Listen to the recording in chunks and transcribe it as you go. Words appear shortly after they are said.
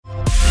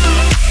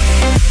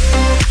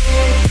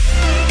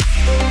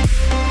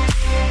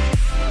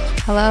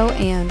Hello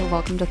and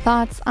welcome to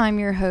Thoughts. I'm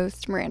your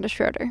host, Miranda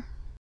Schroeder.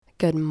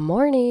 Good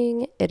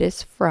morning. It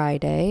is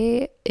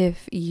Friday.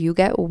 If you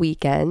get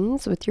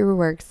weekends with your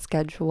work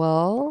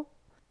schedule,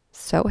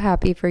 so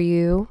happy for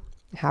you.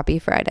 Happy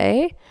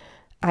Friday.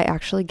 I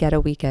actually get a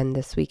weekend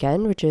this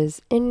weekend, which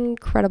is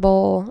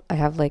incredible. I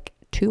have like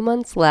 2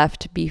 months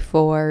left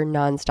before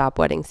nonstop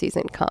wedding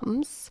season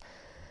comes.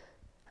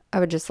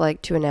 I would just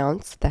like to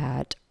announce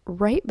that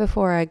right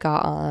before I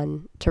got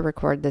on to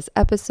record this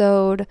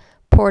episode,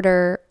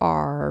 Porter,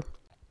 our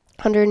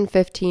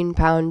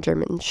 115-pound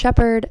German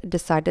Shepherd,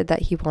 decided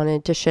that he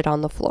wanted to shit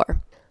on the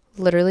floor.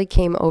 Literally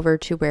came over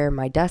to where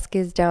my desk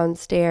is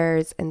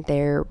downstairs, and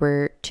there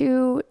were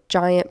 2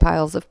 giant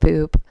piles of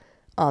poop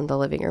on the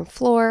living room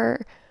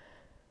floor.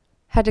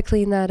 Had to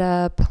clean that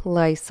up,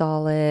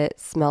 Lysol it,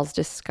 smells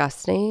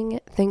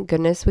disgusting. Thank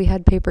goodness we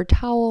had paper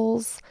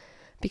towels,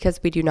 because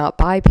we do not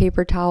buy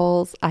paper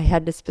towels. I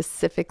had to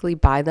specifically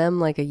buy them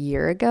like a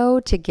year ago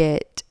to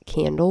get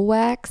candle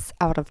wax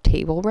out of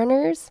table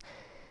runners.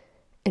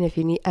 And if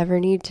you ever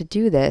need to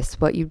do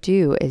this, what you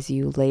do is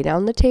you lay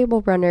down the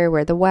table runner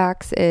where the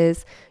wax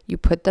is, you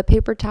put the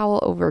paper towel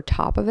over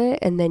top of it,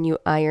 and then you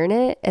iron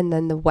it, and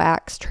then the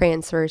wax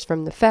transfers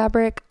from the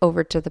fabric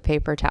over to the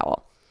paper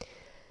towel.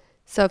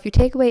 So if you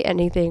take away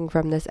anything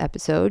from this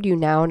episode, you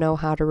now know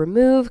how to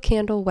remove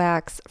candle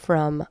wax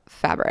from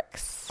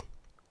fabrics.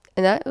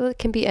 And that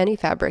can be any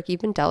fabric,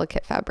 even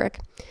delicate fabric.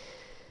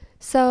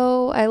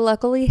 So I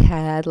luckily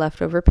had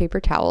leftover paper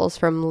towels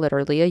from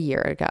literally a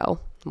year ago,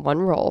 1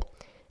 roll.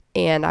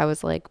 And I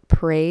was like,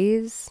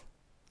 praise,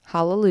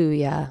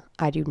 hallelujah,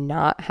 I do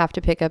not have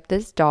to pick up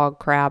this dog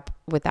crap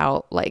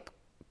without like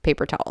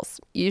paper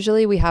towels.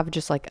 Usually we have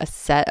just like a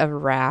set of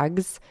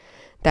rags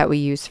that we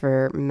use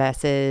for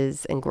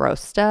messes and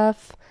gross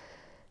stuff.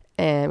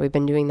 And we've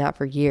been doing that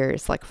for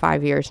years, like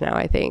 5 years now,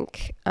 I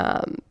think.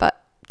 But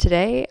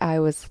today I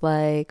was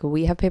like,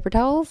 we have paper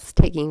towels,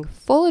 taking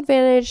full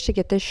advantage to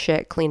get this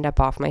shit cleaned up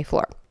off my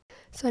floor.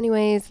 So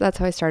anyways, that's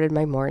how I started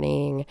my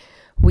morning.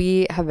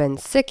 We have been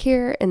sick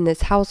here in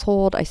this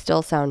household. I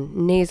still sound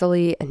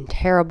nasally and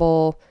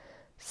terrible,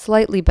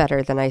 slightly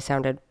better than I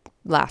sounded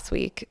last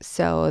week.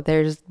 So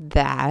there's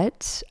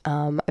that.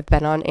 I've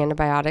been on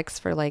antibiotics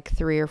for like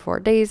 3 or 4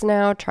 days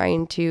now,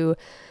 trying to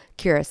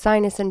cure a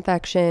sinus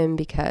infection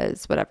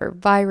because whatever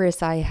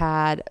virus I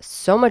had,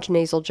 so much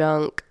nasal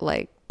junk,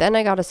 like then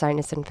I got a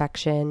sinus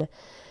infection.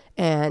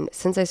 And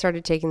since I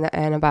started taking the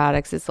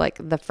antibiotics, it's like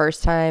the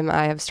first time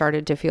I have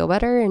started to feel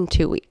better in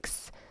 2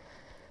 weeks.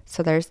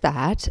 So there's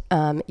that.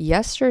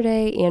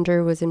 Yesterday,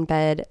 Andrew was in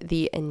bed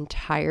the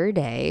entire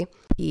day.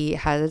 He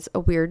has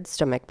a weird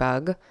stomach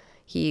bug.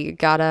 He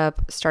got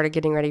up, started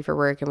getting ready for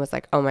work, and was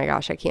like, oh my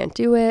gosh, I can't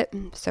do it.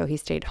 So he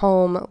stayed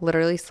home,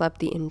 literally slept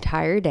the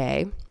entire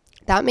day.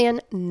 That man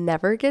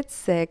never gets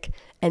sick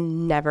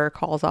and never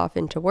calls off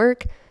into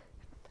work.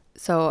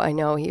 So I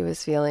know he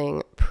was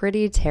feeling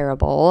pretty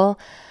terrible.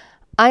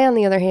 I, on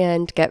the other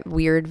hand, get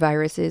weird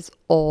viruses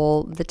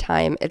all the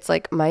time. It's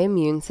like my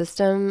immune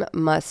system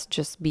must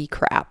just be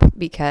crap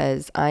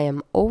because I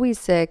am always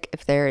sick.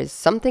 If there is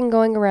something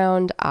going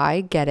around,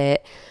 I get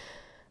it.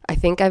 I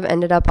think I've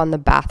ended up on the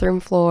bathroom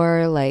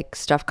floor, like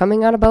stuff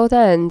coming out of both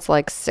ends,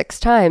 like 6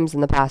 times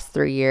in the past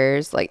 3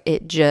 years. Like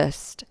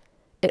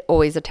it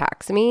always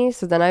attacks me.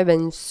 So then I've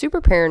been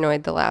super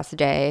paranoid the last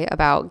day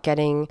about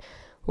getting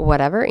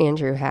whatever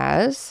Andrew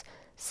has.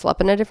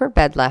 Slept in a different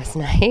bed last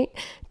night.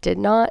 Did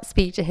not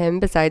speak to him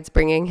besides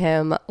bringing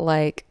him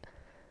like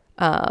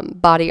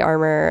body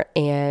armor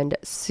and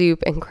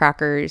soup and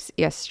crackers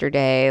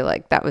yesterday.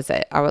 Like that was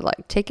it. I would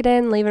like take it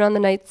in, leave it on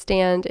the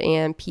nightstand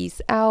and peace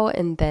out.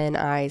 And then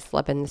I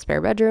slept in the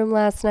spare bedroom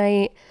last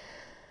night.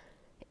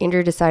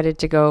 Andrew decided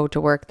to go to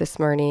work this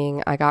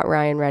morning. I got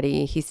Ryan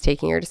ready. He's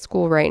taking her to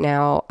school right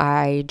now.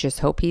 I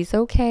just hope he's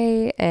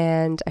okay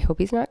and I hope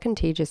he's not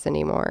contagious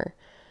anymore.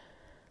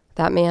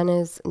 That man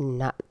is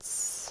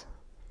nuts.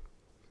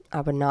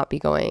 I would not be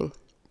going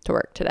to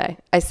work today.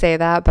 I say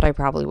that, but I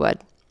probably would.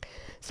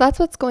 So that's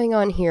what's going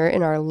on here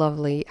in our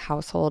lovely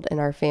household and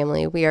our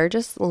family. We are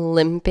just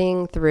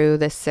limping through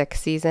the sick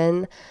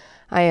season.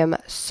 I am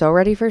so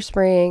ready for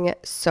spring,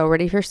 so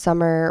ready for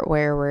summer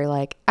where we're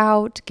like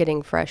out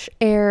getting fresh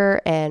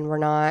air and we're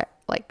not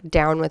like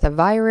down with a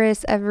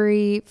virus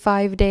every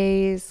 5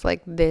 days.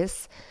 Like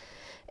this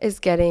is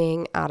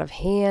getting out of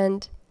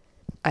hand.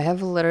 I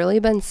have literally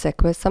been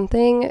sick with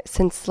something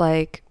since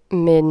like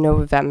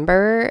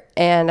mid-November,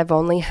 and I've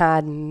only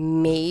had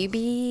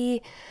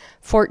maybe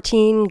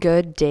 14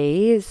 good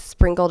days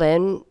sprinkled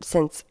in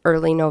since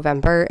early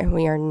November, and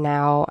we are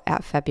now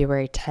at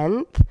February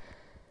 10th.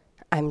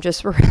 I'm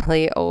just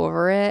really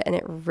over it, and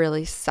it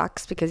really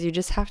sucks because you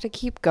just have to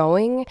keep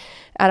going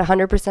at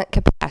 100%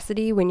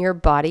 capacity when your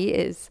body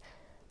is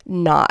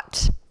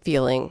not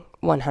feeling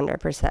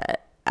 100%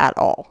 at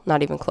all,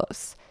 not even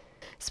close.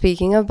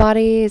 Speaking of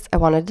bodies, I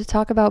wanted to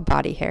talk about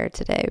body hair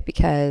today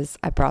because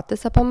I brought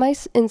this up on my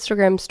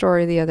Instagram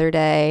story the other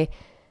day.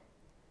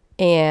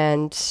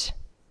 And,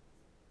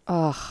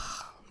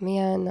 oh,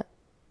 man,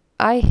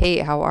 I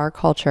hate how our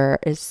culture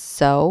is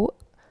so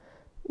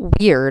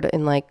weird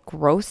and like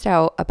grossed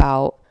out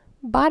about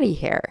body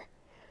hair.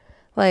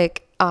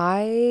 Like,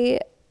 I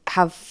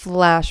have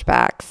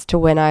flashbacks to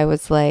when I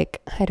was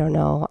like, I don't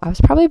know, I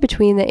was probably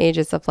between the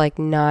ages of like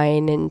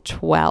 9 and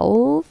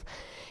 12.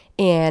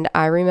 And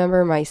I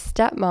remember my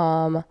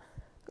stepmom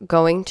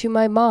going to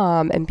my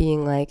mom and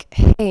being like,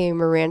 hey,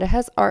 Miranda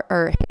has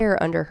hair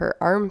under her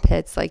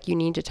armpits. Like, you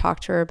need to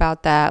talk to her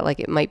about that. Like,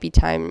 it might be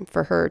time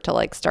for her to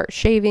like start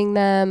shaving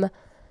them.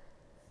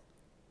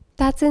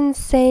 That's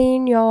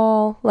insane,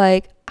 y'all.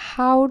 Like,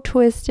 how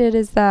twisted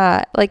is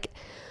that? Like,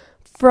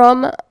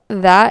 from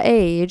that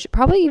age,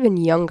 probably even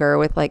younger,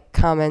 with like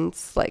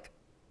comments, like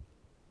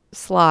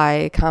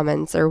sly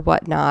comments or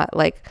whatnot,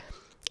 like,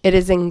 it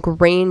is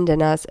ingrained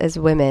in us as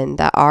women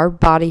that our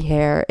body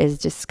hair is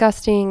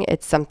disgusting.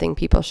 It's something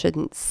people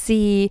shouldn't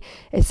see.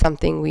 It's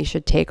something we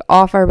should take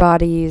off our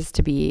bodies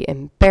to be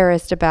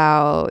embarrassed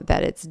about,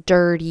 that it's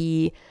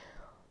dirty.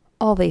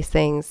 All these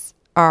things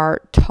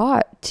are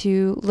taught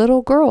to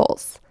little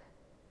girls.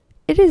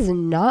 It is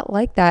not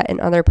like that in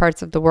other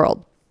parts of the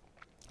world.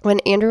 When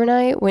Andrew and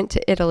I went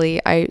to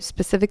Italy, I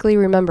specifically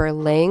remember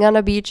laying on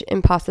a beach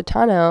in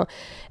Positano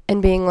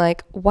and being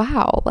like,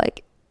 wow,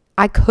 like,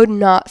 I could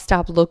not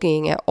stop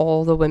looking at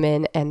all the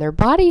women and their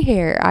body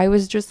hair. I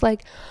was just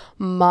like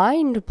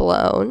mind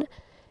blown.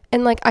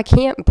 And like, I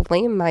can't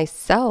blame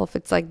myself.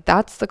 It's like,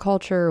 that's the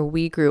culture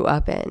we grew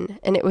up in.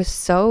 And it was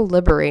so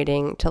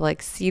liberating to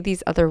like see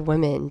these other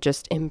women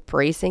just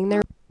embracing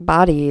their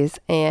bodies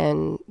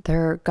and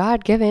their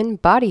God-given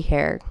body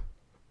hair.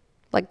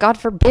 Like, God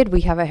forbid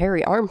we have a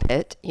hairy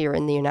armpit here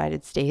in the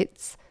United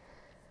States.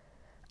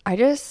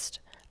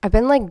 I've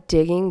been like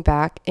digging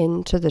back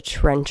into the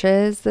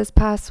trenches this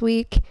past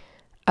week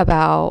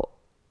about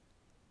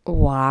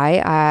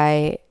why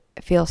I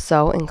feel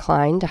so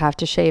inclined to have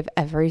to shave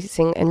and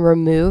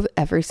remove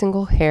every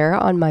single hair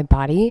on my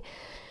body.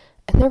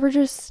 And there were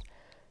just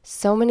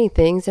so many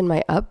things in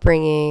my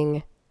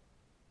upbringing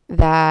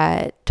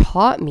that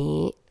taught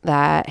me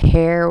that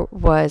hair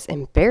was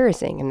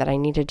embarrassing and that I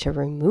needed to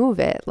remove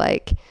it.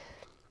 Like,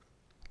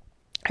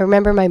 I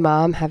remember my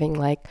mom having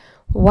like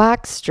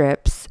wax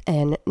strips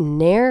and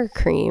Nair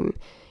cream.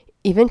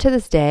 Even to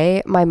this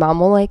day, my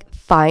mom will like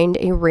find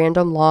a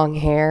random long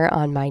hair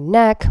on my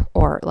neck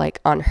or like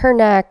on her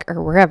neck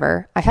or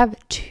wherever. I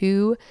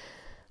feel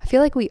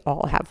like we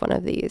all have one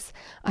of these.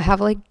 I have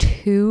like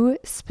 2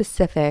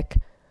 specific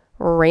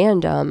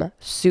random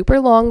super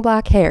long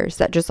black hairs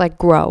that just like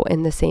grow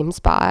in the same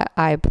spot.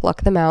 I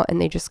pluck them out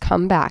and they just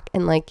come back,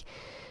 and like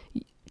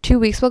 2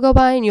 weeks will go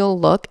by and you'll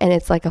look and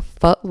it's like a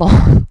foot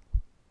long.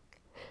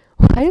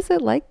 Why is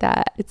it like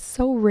that? It's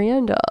so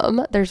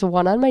random. There's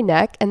one on my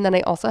neck, and then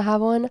I also have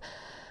one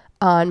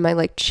on my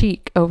like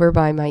cheek over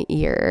by my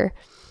ear.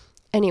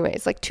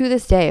 Anyways, like to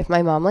this day, if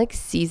my mom like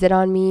sees it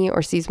on me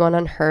or sees one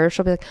on her,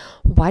 she'll be like,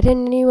 why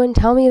didn't anyone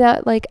tell me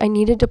that like I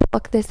needed to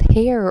pluck this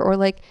hair? Or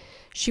like,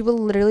 she will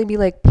literally be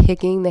like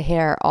picking the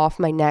hair off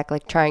my neck,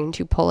 like trying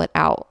to pull it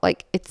out.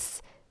 Like,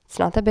 it's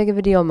not that big of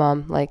a deal,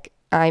 Mom. Like,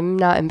 I'm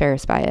not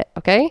embarrassed by it,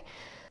 okay?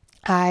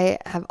 I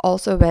have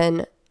also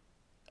been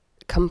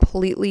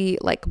completely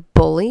like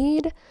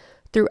bullied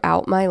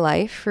throughout my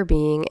life for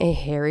being a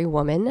hairy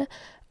woman.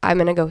 I'm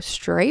going to go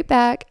straight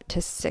back to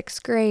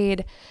 6th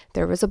grade.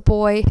 There was a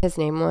boy, his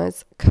name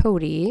was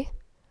Cody,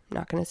 I'm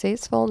not going to say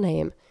his full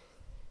name,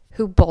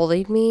 who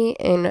bullied me,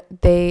 and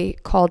they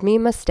called me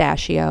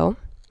Mustachio.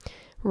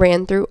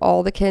 Ran through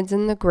all the kids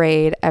in the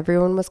grade.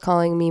 Everyone was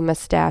calling me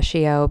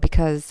Mustachio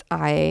because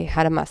I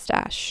had a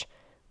mustache.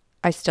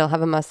 I still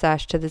have a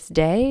mustache to this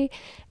day.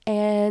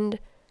 And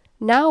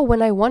now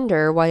when I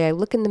wonder why I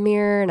look in the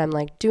mirror and I'm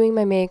like doing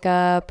my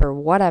makeup or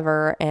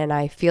whatever, and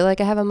I feel like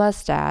I have a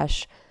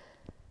mustache,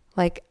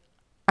 like,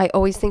 I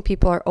always think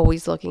people are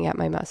always looking at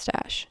my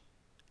mustache.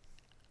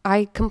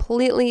 I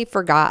completely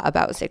forgot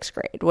about 6th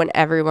grade when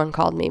everyone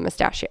called me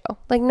Mustachio.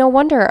 Like, no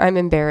wonder I'm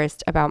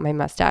embarrassed about my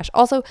mustache.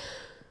 Also,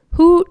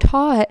 who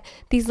taught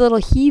these little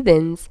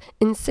heathens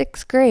in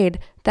 6th grade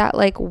that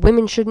like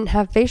women shouldn't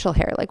have facial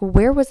hair? Like,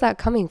 where was that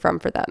coming from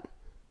for them?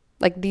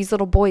 Like, these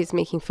little boys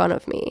making fun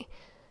of me.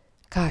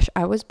 Gosh,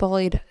 I was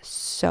bullied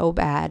so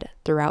bad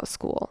throughout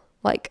school.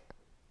 Like,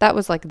 that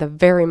was like the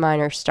very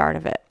minor start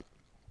of it.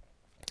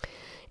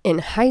 In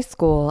high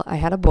school, I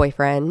had a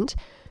boyfriend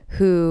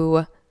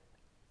who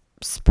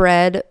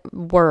spread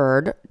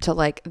word to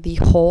like the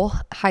whole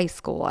high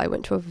school. I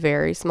went to a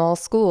very small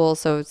school,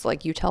 so it's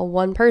like you tell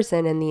one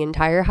person in the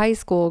entire high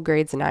school,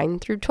 grades 9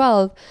 through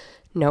 12,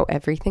 know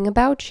everything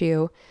about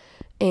you.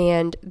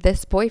 And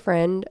this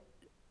boyfriend,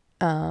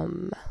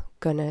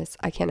 goodness,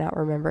 I cannot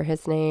remember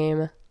his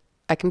name.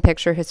 I can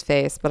picture his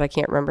face, but I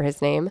can't remember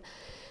his name.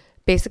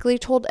 Basically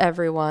told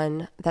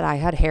everyone that I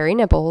had hairy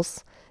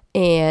nipples,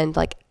 and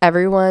like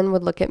everyone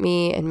would look at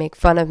me and make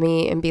fun of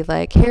me and be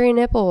like, hairy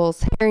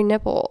nipples, hairy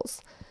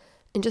nipples.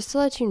 And just to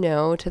let you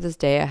know, to this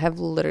day, I have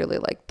literally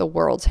like the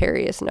world's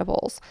hairiest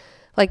nipples.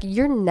 Like,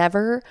 you're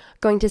never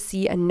going to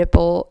see a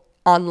nipple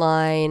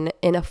online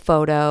in a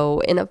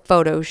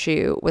photo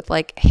shoot with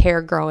like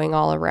hair growing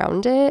all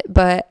around it.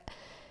 But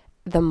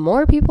the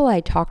more people I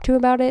talk to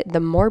about it, the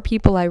more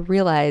people I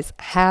realize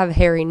have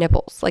hairy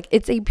nipples. Like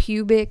it's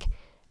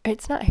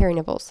not hairy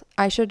nipples.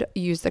 I should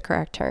use the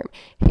correct term.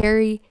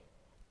 Hairy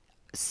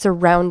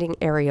surrounding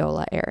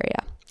areola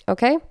area.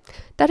 Okay?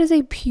 That is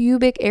a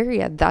pubic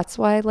area. That's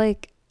why,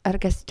 like, I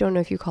guess I don't know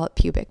if you call it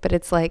pubic, but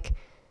it's like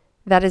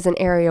that is an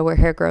area where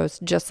hair grows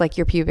just like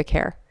your pubic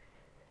hair.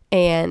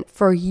 And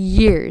for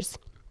years,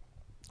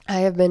 I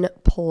have been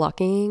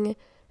plucking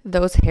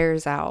those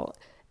hairs out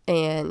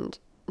and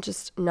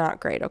just not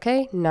great,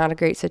 okay? Not a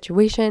great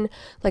situation.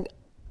 Like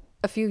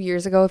a few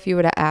years ago, if you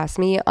would have asked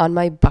me, on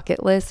my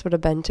bucket list would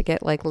have been to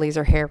get like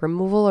laser hair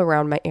removal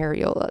around my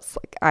areolas.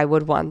 Like I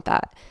would want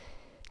that.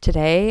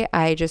 Today,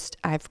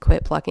 I've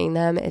quit plucking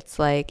them. It's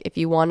like, if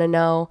you want to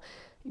know,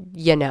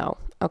 you know,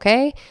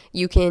 okay?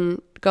 You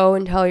can go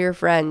and tell your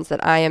friends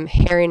that I am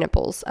hairy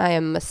nipples. I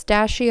am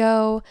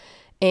mustachio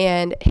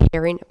and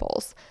hairy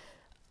nipples.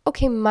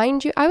 Okay,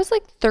 mind you, I was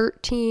like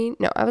 15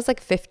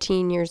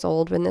 years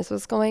old when this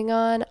was going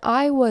on.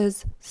 I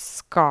was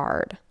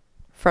scarred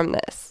from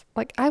this.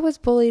 Like, I was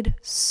bullied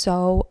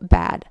so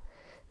bad.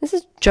 This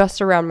is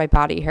just around my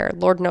body hair.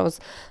 Lord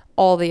knows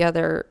all the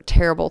other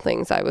terrible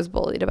things I was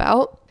bullied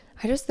about.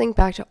 I just think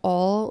back to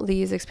all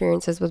these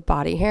experiences with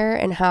body hair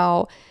and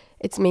how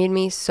it's made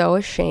me so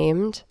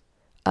ashamed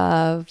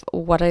of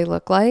what I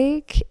look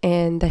like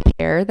and the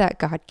hair that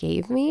God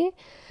gave me.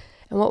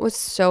 And what was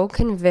so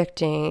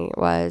convicting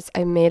was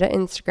I made an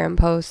Instagram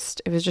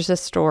post. It was just a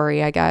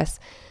story, I guess,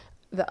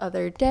 the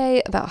other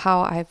day about how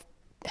I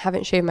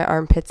haven't shaved my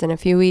armpits in a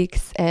few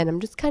weeks. And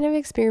I'm just kind of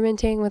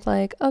experimenting with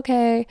like,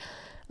 okay,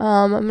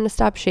 I'm going to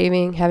stop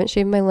shaving. Haven't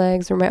shaved my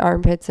legs or my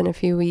armpits in a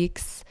few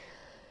weeks.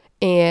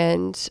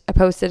 And I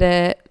posted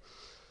it.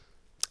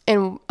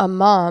 And a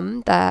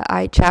mom that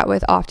I chat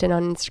with often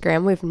on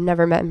Instagram, we've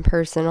never met in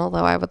person,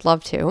 although I would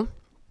love to,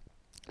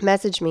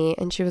 messaged me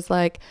and she was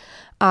like,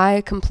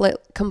 I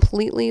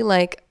completely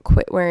like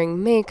quit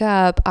wearing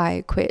makeup.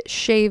 I quit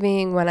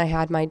shaving when I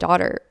had my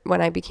daughter,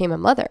 when I became a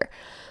mother,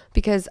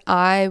 because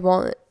I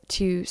want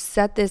to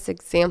set this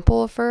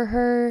example for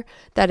her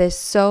that is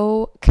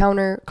so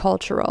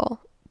countercultural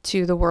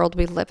to the world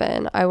we live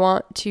in. I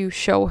want to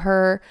show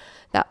her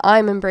that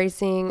I'm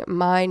embracing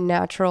my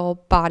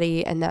natural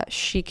body and that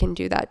she can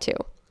do that too.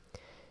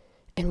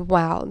 And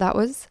wow, that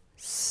was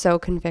so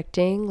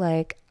convicting.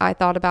 Like I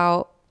thought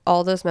about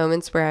all those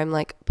moments where I'm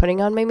like putting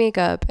on my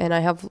makeup and I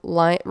have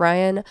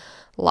Ryan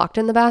locked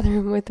in the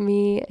bathroom with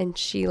me and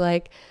she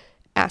like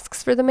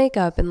asks for the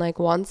makeup and like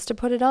wants to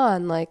put it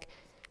on. Like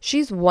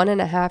she's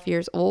 1.5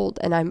 years old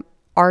and I'm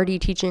already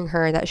teaching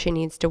her that she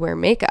needs to wear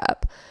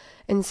makeup.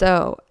 And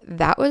so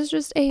that was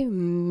just a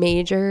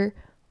major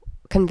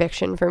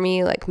conviction for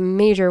me, like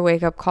major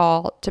wake up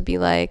call to be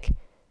like,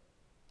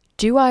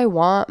 do I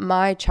want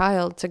my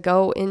child to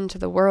go into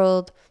the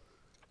world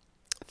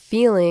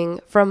feeling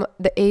from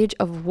the age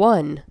of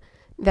 1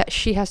 that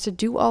she has to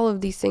do all of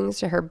these things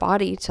to her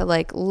body to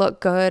like look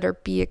good or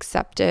be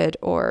accepted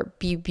or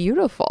be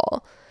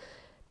beautiful?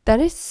 That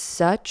is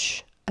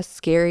such a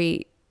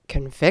scary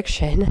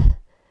conviction.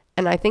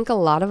 And I think a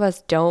lot of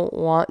us don't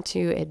want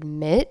to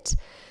admit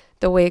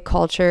the way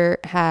culture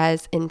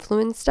has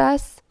influenced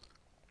us.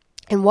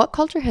 And what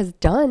culture has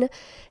done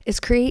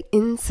is create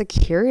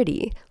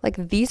insecurity.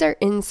 Like these are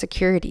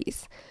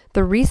insecurities.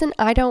 The reason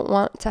I don't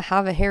want to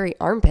have a hairy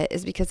armpit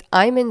is because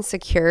I'm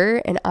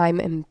insecure and I'm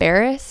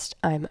embarrassed.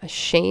 I'm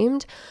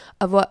ashamed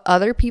of what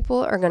other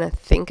people are going to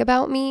think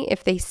about me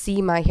if they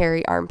see my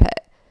hairy armpit.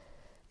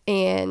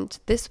 And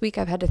this week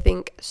I've had to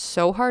think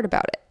so hard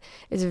about it.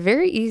 It's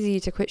very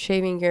easy to quit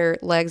shaving your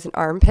legs and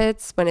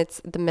armpits when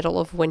it's the middle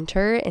of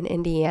winter in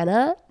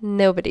Indiana.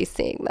 Nobody's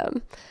seeing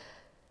them.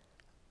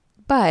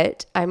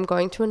 But I'm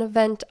going to an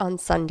event on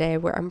Sunday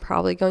where I'm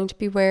probably going to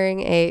be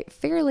wearing a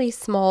fairly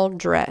small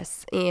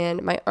dress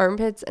and my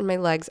armpits and my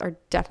legs are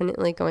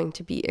definitely going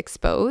to be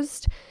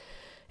exposed.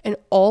 And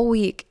all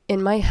week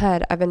in my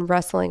head, I've been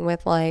wrestling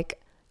with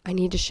like, I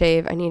need to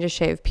shave.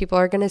 People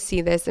are going to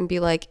see this and be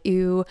like,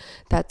 ew,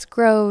 that's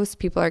gross.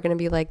 People are going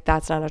to be like,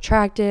 that's not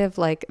attractive.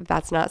 Like,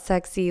 that's not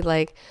sexy.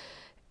 Like,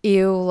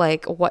 ew,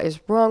 like, what is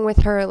wrong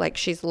with her? Like,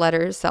 she's let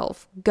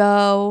herself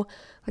go.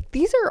 Like,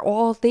 these are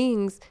all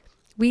things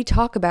we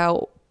talk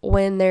about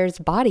when there's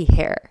body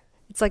hair.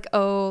 It's like,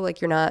 oh,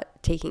 like you're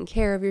not taking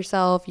care of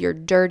yourself. You're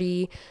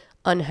dirty,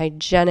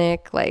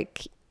 unhygienic,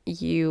 like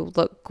you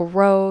look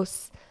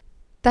gross.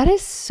 That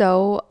is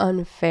so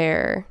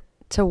unfair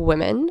to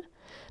women.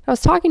 I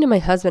was talking to my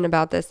husband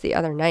about this the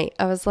other night.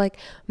 I was like,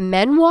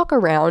 men walk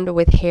around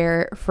with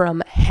hair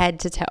from head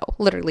to toe,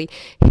 literally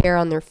hair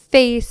on their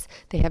face.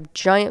 They have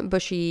giant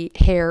bushy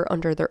hair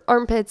under their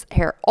armpits,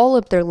 hair all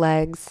up their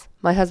legs.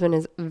 My husband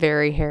is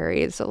very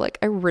hairy. So like,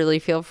 I really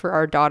feel for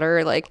our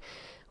daughter. Like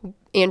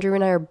Andrew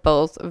and I are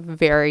both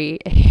very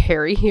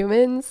hairy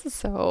humans.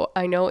 So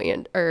I know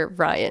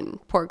Ryan,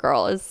 poor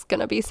girl, is going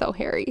to be so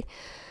hairy.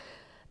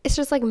 It's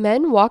just like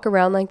men walk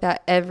around like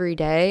that every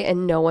day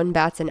and no one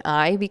bats an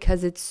eye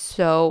because it's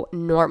so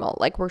normal.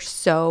 Like we're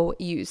so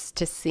used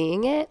to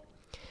seeing it.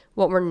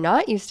 What we're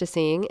not used to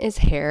seeing is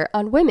hair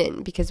on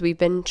women because we've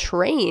been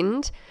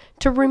trained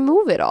to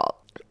remove it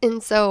all.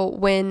 And so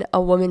when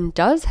a woman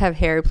does have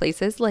hair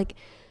places, like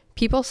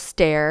people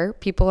stare,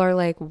 people are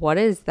like, what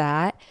is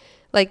that?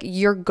 Like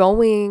you're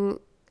going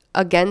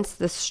against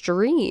the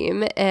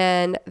stream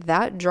and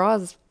that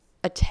draws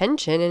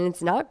attention, and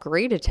it's not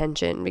great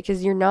attention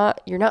because you're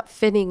not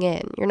fitting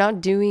in. You're not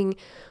doing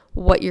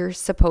what you're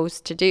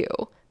supposed to do.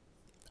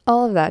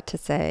 All of that to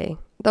say,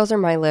 those are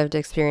my lived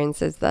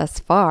experiences thus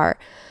far.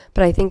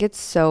 But I think it's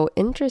so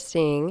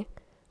interesting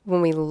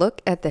when we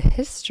look at the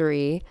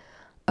history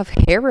of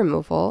hair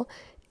removal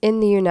in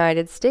the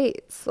United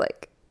States.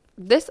 Like,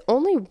 this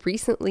only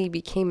recently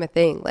became a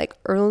thing, like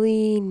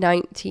early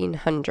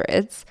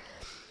 1900s.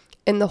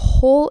 And the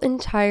whole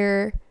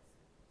entire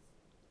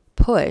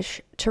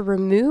push to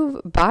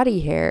remove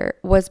body hair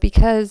was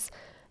because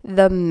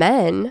the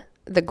men,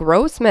 the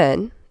gross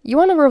men, you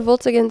want to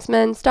revolt against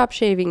men, stop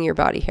shaving your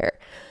body hair.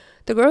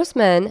 The gross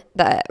men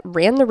that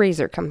ran the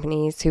razor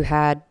companies who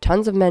had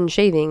tons of men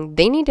shaving,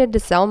 they needed to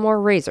sell more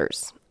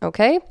razors,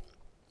 okay?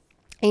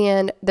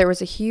 And there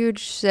was a huge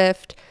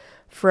shift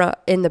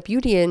in the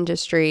beauty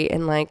industry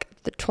in like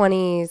the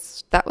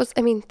 20s. That was,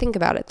 I mean, think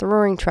about it. The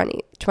roaring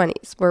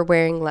 20s. We're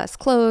wearing less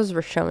clothes.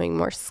 We're showing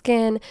more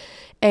skin.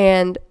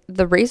 And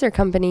the razor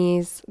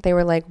companies, they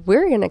were like,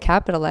 we're going to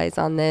capitalize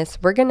on this.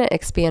 We're going to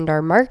expand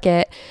our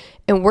market.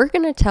 And we're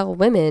going to tell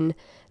women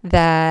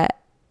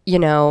that, you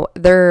know,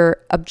 they're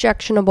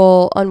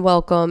objectionable,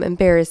 unwelcome,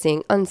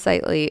 embarrassing,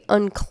 unsightly,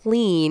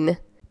 unclean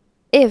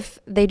if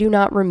they do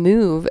not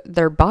remove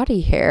their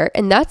body hair,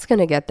 and that's going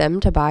to get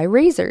them to buy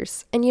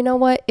razors. And you know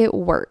what? It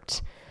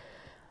worked.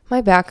 My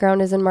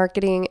background is in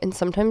marketing, and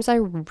sometimes I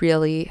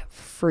really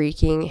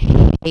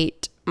freaking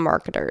hate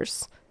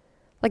marketers.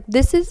 Like,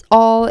 this is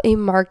all a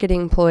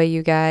marketing ploy,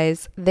 you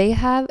guys. They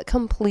have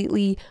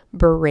completely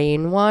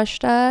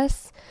brainwashed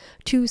us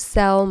to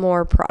sell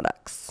more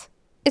products.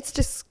 It's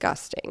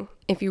disgusting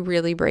if you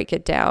really break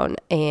it down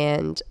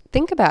and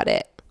think about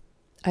it.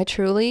 I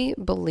truly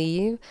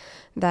believe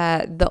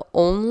that the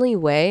only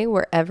way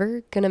we're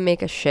ever going to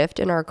make a shift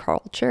in our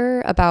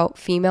culture about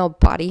female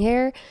body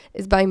hair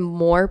is by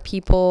more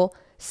people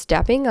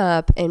stepping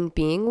up and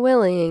being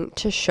willing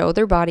to show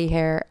their body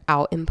hair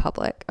out in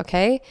public,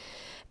 okay?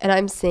 And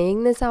I'm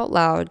saying this out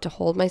loud to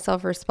hold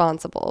myself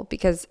responsible,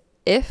 because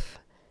if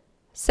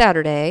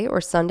Saturday or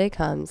Sunday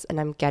comes and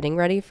I'm getting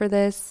ready for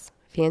this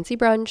fancy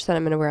brunch that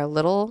I'm going to wear a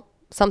little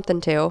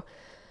something to,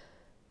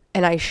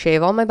 and I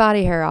shave all my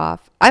body hair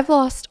off, I've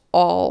lost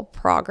all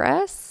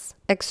progress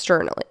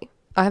externally.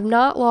 I have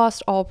not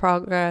lost all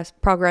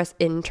progress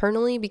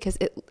internally, because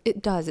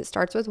it does. It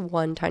starts with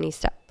one tiny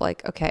step.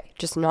 Like, okay,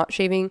 just not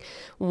shaving.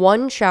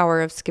 One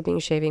shower of skipping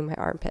shaving my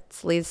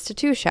armpits leads to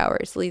 2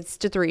 showers, leads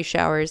to 3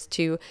 showers,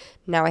 to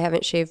now I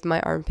haven't shaved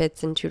my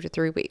armpits in 2 to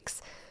 3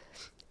 weeks.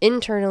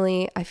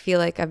 Internally, I feel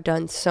like I've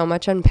done so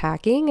much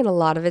unpacking, and a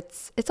lot of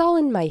it's all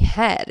in my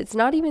head. It's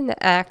not even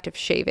the act of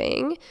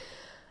shaving.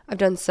 I've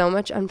done so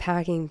much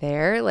unpacking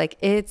there. Like,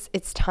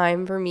 it's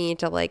time for me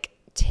to like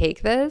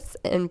take this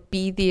and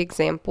be the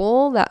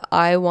example that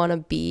I want to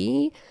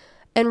be,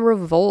 and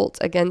revolt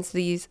against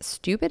these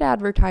stupid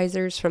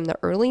advertisers from the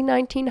early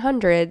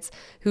 1900s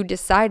who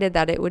decided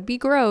that it would be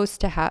gross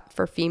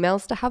for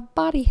females to have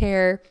body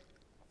hair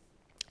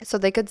so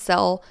they could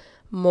sell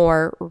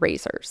more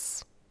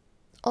razors.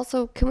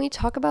 Also, can we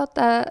talk about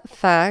that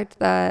fact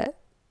that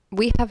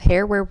we have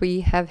hair where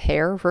we have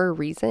hair for a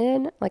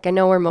reason? Like, I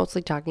know we're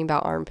mostly talking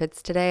about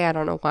armpits today. I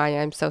don't know why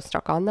I'm so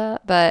stuck on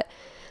that, but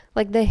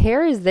like, the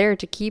hair is there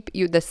to keep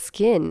the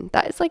skin.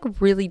 That is like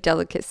really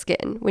delicate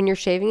skin. When you're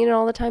shaving it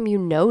all the time, you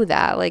know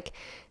that. Like,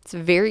 it's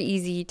very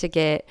easy to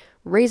get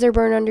razor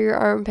burn under your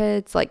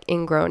armpits, like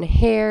ingrown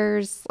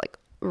hairs, like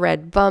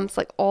red bumps,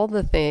 like all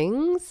the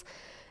things.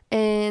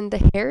 And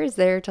the hair is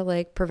there to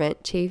like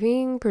prevent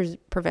chafing,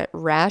 prevent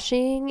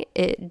rashing.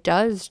 It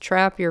does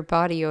trap your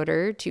body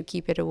odor to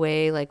keep it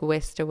away, like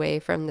whisked away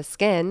from the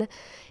skin.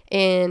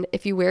 And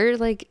if you wear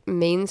like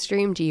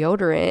mainstream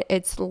deodorant,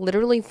 it's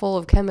literally full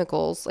of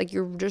chemicals. Like,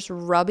 you're just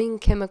rubbing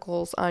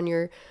chemicals on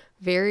your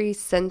very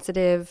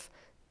sensitive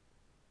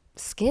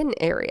skin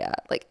area.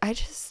 Like, I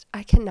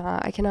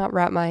cannot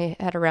wrap my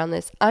head around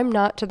this. I'm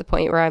not to the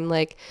point where I'm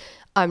like,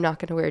 I'm not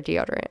going to wear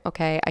deodorant.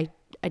 Okay. I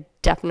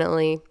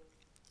definitely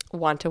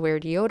want to wear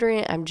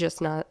deodorant. I'm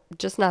just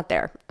not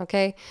there.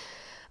 Okay.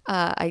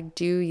 I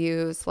do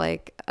use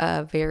like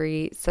a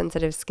very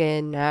sensitive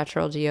skin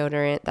natural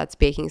deodorant that's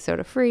baking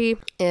soda free.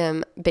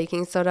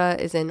 Baking soda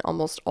is in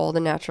almost all the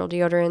natural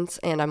deodorants,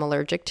 and I'm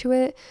allergic to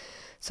it.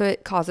 So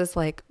it causes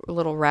like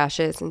little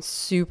rashes and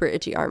super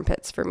itchy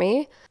armpits for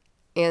me.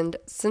 And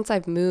since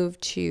I've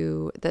moved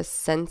to the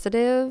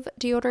sensitive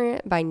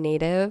deodorant by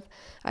Native,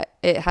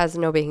 it has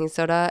no baking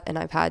soda, and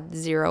I've had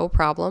 0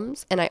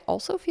 problems. And I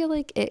also feel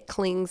like it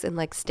clings and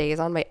like stays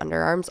on my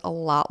underarms a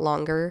lot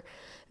longer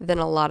than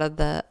a lot of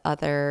the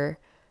other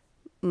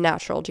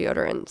natural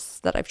deodorants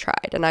that I've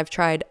tried. And I've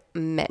tried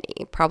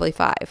many, probably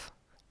 5.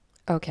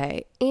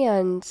 Okay.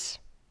 And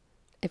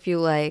if you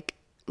like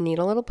need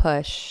a little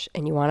push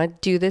and you want to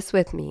do this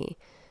with me,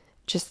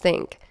 Just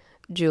think,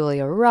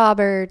 Julia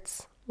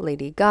Roberts,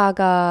 Lady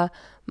Gaga,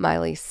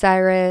 Miley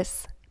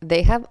Cyrus,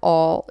 they have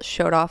all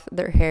showed off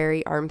their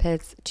hairy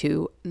armpits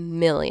to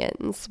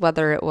millions,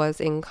 whether it was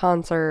in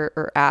concert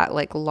or at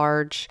like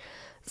large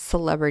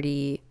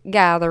celebrity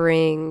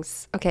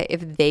gatherings. Okay,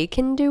 if they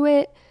can do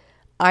it,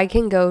 I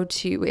can go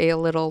to a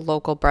little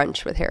local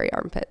brunch with hairy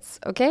armpits,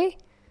 okay?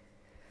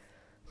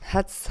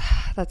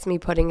 That's me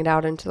putting it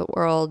out into the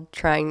world,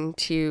 trying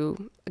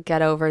to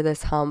get over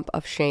this hump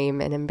of shame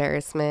and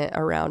embarrassment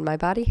around my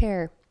body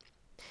hair.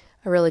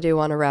 I really do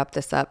want to wrap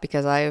this up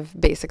because I've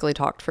basically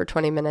talked for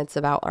 20 minutes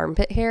about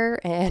armpit hair,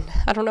 and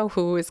I don't know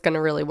who is going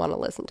to really want to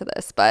listen to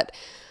this. But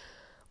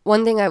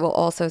one thing I will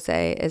also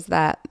say is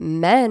that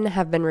men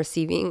have been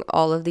receiving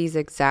all of these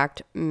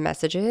exact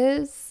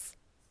messages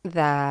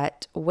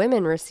that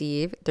women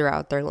receive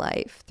throughout their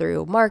life,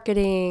 through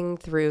marketing,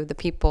 through the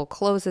people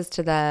closest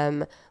to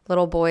them,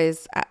 little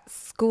boys at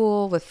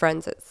school, with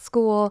friends at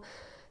school.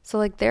 So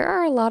like there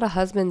are a lot of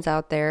husbands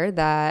out there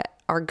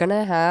that are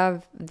gonna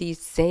have these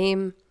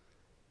same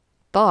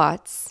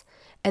thoughts,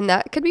 and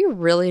that could be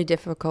really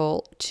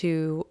difficult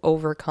to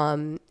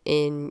overcome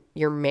in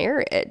your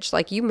marriage.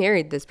 Like you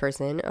married this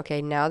person,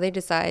 okay, now they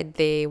decide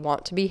they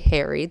want to be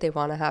hairy, they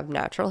want to have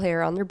natural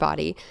hair on their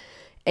body.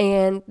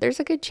 And there's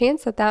a good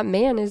chance that that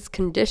man is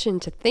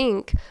conditioned to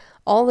think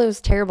all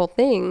those terrible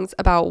things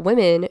about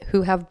women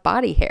who have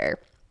body hair.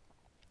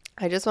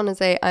 I just want to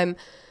say I'm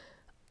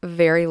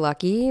very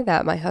lucky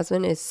that my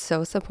husband is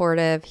so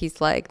supportive. He's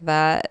like,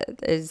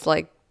 that is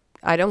like,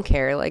 I don't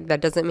care. Like,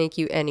 that doesn't make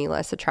you any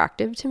less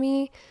attractive to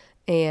me.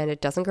 And it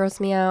doesn't gross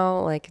me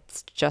out. Like,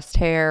 it's just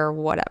hair,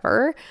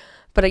 whatever.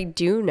 But I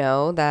do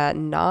know that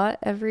not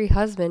every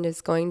husband is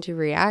going to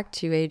react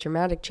to a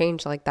dramatic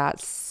change like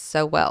that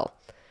so well.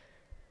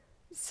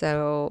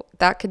 So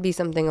that could be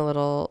something a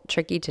little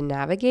tricky to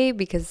navigate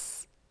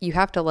because you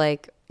have to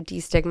like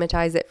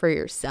destigmatize it for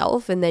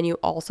yourself. And then you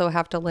also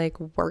have to like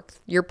work,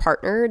 your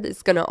partner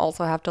is going to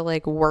also have to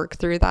like work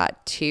through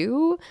that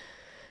too.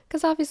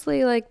 Because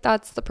obviously like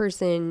that's the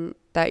person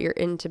that you're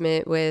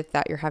intimate with,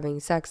 that you're having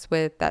sex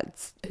with,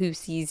 that's who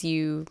sees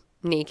you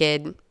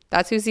naked.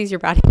 That's who sees your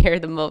body hair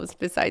the most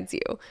besides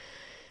you.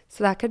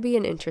 So that could be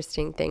an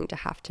interesting thing to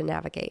have to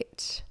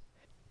navigate.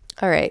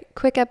 All right,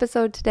 quick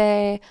episode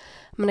today.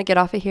 I'm going to get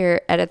off of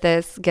here, edit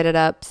this, get it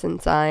up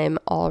since I'm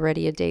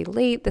already a day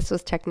late. This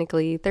was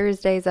technically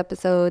Thursday's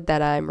episode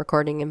that I'm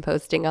recording and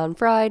posting on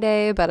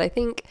Friday, but I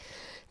think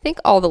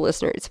all the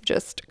listeners have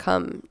just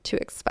come to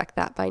expect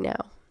that by now.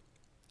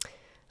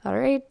 All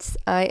right,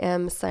 I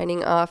am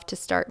signing off to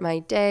start my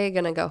day.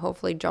 Gonna go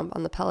hopefully jump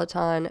on the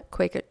Peloton,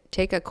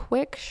 take a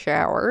quick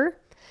shower.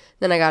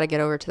 Then I got to get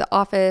over to the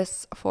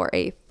office for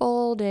a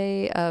full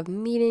day of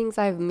meetings.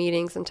 I have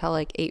meetings until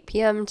like 8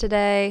 p.m.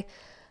 today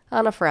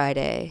on a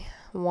Friday.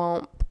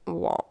 Womp,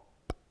 womp.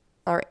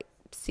 All right.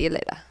 See you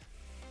later.